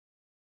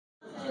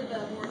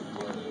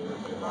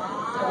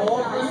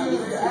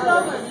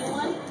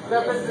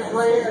Step into the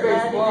plane,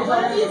 baseball.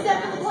 Why don't you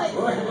step in the plane?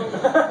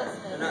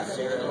 They're not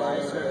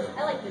serialized. I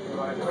like the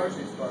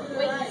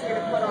way easier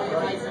to put on your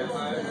license.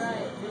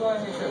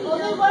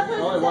 Only one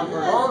person.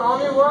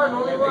 Only one.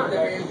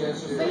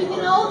 But you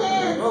can all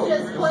dance,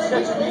 just put it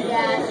in.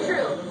 Yeah, it's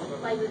true.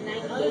 Like the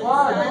 98.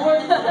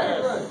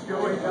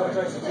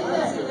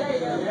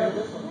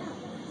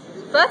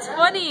 That's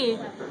funny.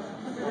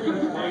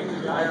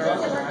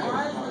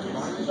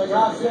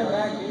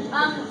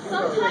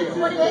 Sometimes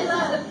what it is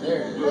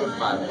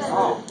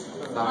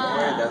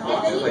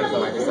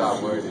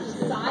Microsoft Word.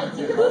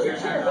 you can move your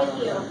chair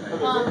with you.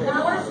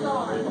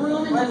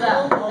 Room in the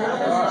middle.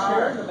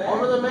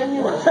 Over the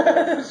menu.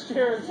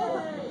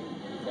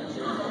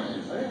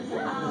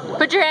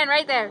 Put your hand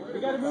right there. We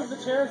gotta move the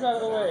chairs out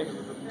of the way.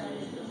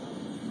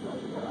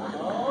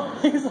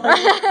 He's like,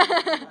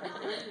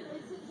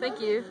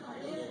 Thank you.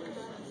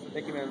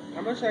 thank you, man.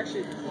 How much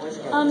actually?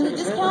 The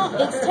discount,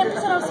 it's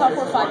 10% on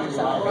software, 5%.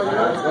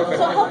 So it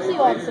helps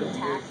you on some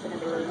tax and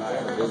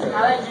everything.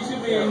 Alex, you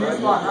should be in this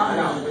spot, not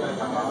now.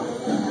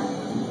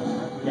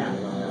 Yeah.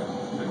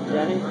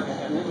 Danny,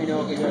 let me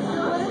know if you guys.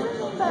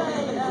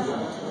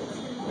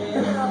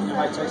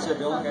 I text you a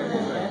bill.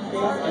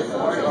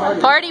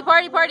 Party.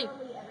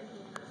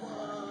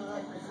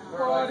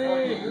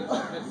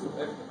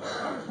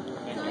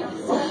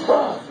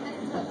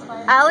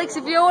 Alex,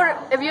 if you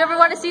ever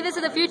want to see this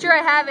in the future, I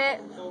have it.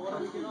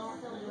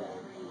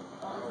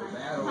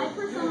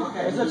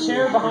 There's a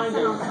chair behind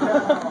you.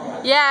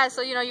 Yeah,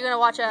 so you know you're gonna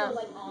watch out.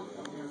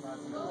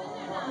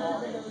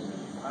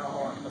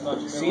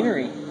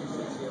 Scenery.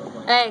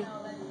 Hey,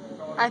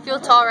 I feel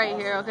tall right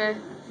here. Okay.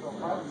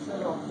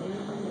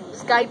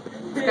 Skype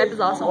is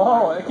awesome.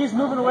 Whoa, it keeps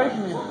moving away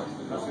from you.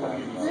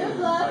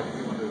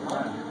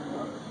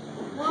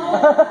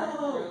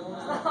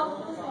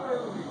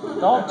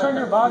 Don't turn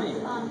your body.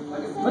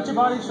 Put your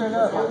body straight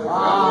up.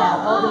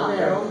 Hold it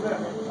there.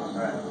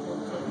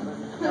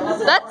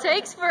 That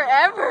takes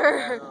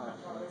forever.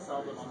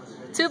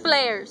 2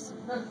 players.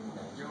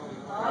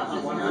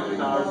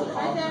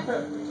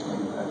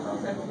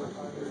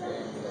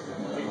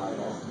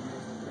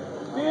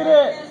 Beat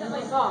it.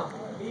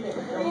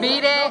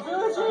 Beat it.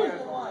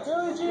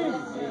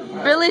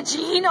 Billie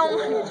Jean. Oh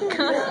my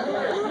god.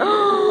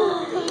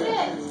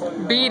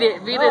 Beat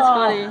it. Beat it's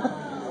funny.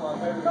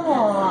 Come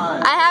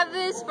on. I have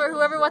this for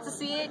whoever wants to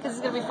see it because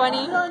it's gonna be funny.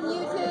 It's on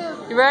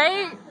YouTube.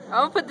 Right? I'm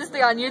gonna put this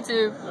thing on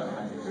YouTube.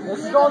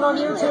 This is going on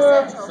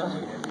YouTube.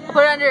 I'll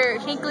put it under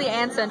Hinkley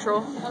and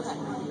Central.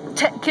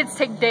 Kids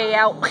take day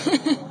out.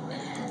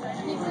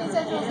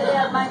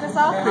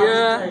 Microsoft?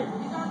 Yeah.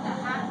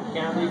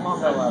 Can't leave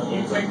Montbello.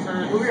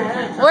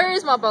 Where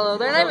is Montbello?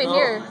 They're not even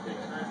here.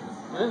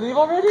 Did they leave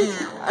already?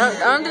 I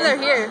don't think they're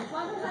here.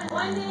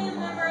 One day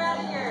and then we're out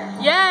of here.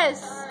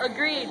 Yes,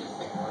 agreed.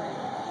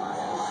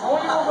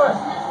 Over.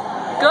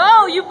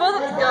 Go, you both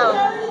have to go.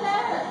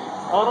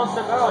 Oh, don't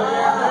step out.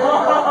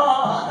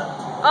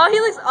 Oh, he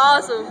looks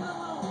awesome.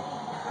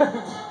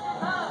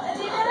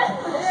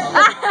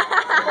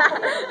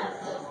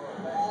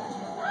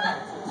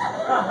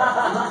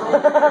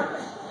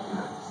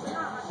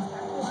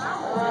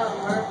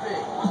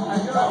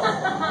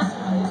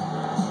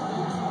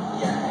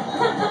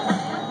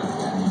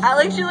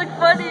 Alex, you look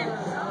funny.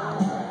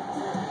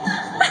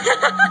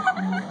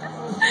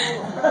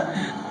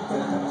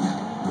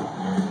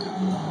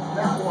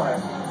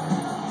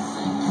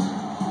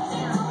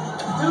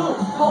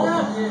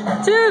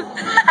 Two.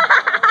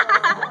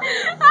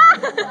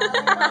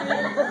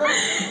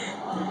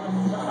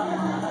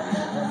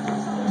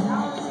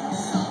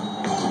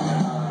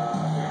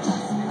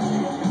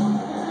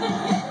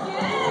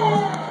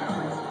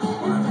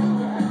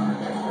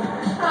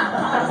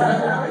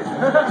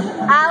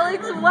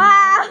 Alex,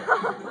 wow.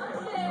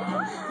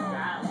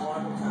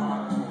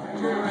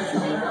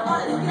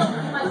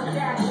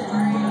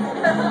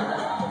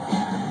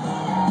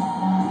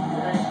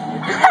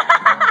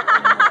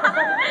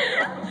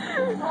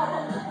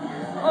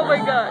 Oh my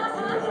god.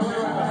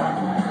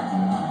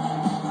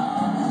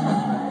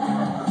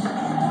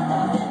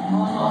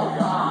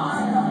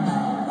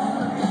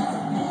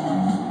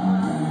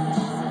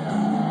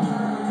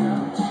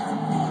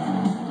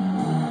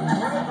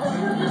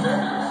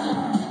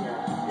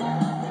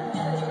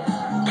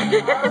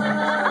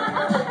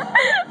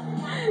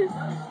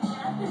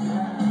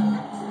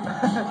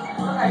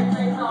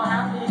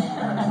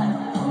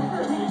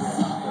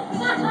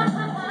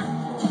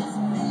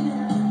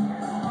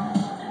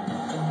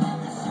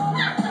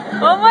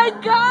 Oh my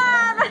god!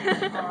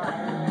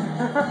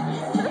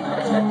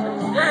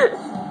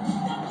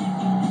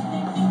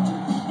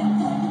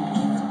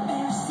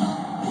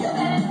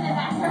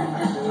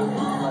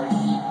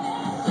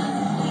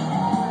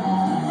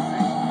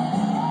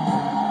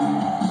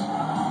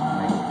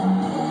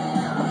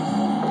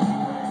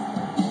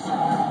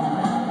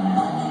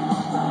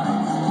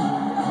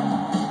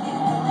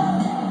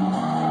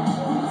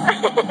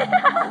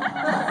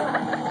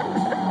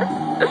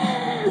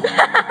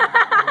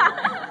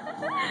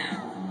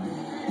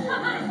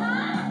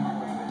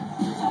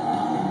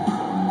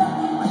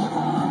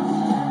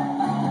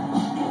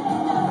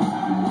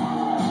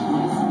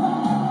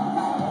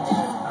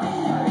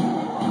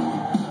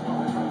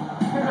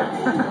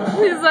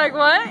 like,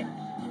 what?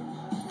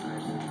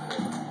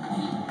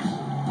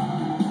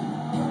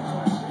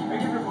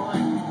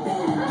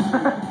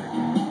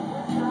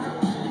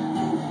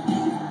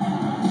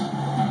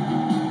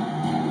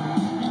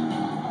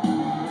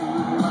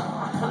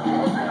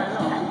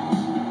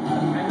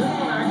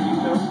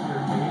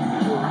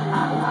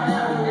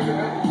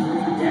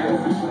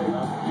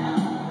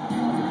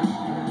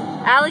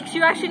 Alex,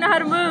 you actually know how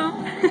to move.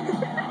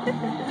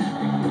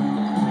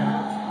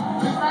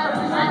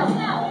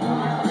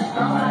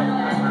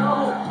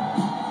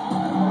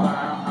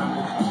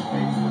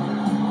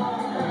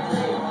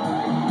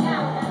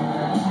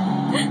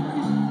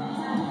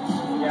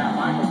 Yeah,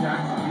 Michael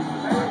Jackson used to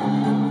say.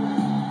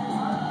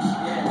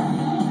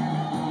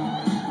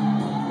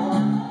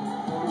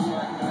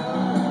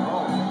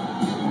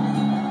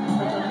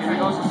 If it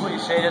goes completely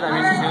shaded, that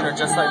means it's doing it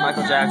just like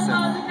Michael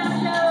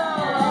Jackson.